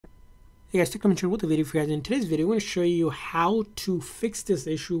Hey guys, coming here with a video for you guys. In today's video, I'm going to show you how to fix this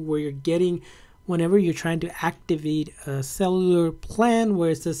issue where you're getting whenever you're trying to activate a cellular plan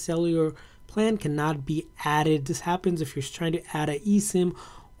where it says cellular plan cannot be added. This happens if you're trying to add an eSIM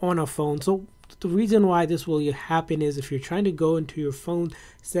on a phone. So the reason why this will happen is if you're trying to go into your phone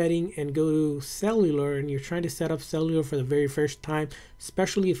setting and go to cellular and you're trying to set up cellular for the very first time,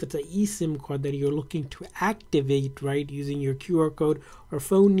 especially if it's an eSIM card that you're looking to activate, right, using your QR code or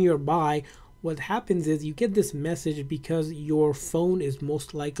phone nearby, what happens is you get this message because your phone is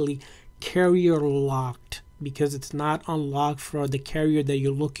most likely carrier locked because it's not unlocked for the carrier that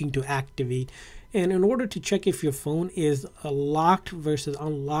you're looking to activate. And in order to check if your phone is locked versus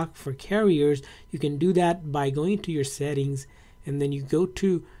unlocked for carriers, you can do that by going to your settings and then you go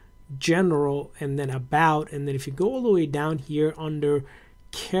to general and then about, and then if you go all the way down here under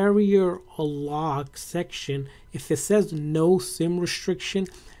carrier lock section, if it says no SIM restriction,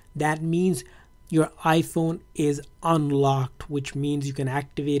 that means your iPhone is unlocked, which means you can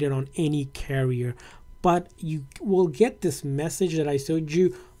activate it on any carrier. But you will get this message that I showed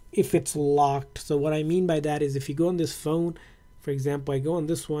you if it's locked. So what I mean by that is if you go on this phone, for example, I go on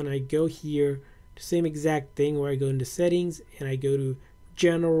this one, I go here, the same exact thing where I go into settings and I go to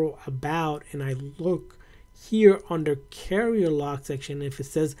general about and I look here under carrier lock section. If it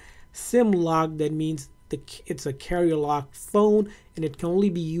says SIM lock, that means it's a carrier locked phone and it can only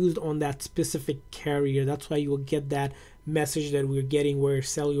be used on that specific carrier. That's why you will get that message that we're getting where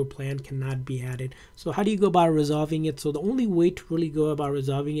cellular plan cannot be added. So how do you go about resolving it? So the only way to really go about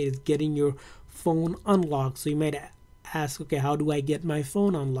resolving it is getting your phone unlocked. So you might ask, okay, how do I get my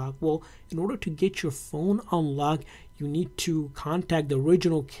phone unlocked? Well, in order to get your phone unlocked, you need to contact the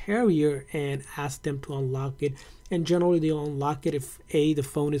original carrier and ask them to unlock it. And generally they'll unlock it if A, the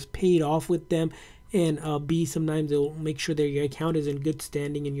phone is paid off with them, and B, sometimes they'll make sure that your account is in good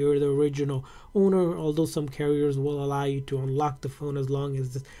standing and you're the original owner, although some carriers will allow you to unlock the phone as long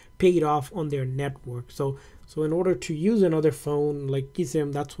as it's paid off on their network. So in order to use another phone like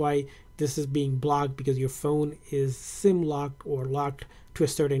eSIM, that's why this is being blocked, because your phone is SIM locked or locked to a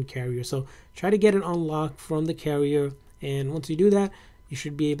certain carrier. So try to get it unlocked from the carrier, and once you do that, you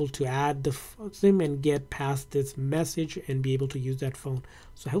should be able to add the SIM and get past this message and be able to use that phone.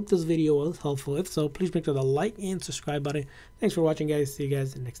 So I hope this video was helpful. If so, please make sure to like and subscribe button. Thanks for watching, guys. See you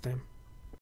guys next time.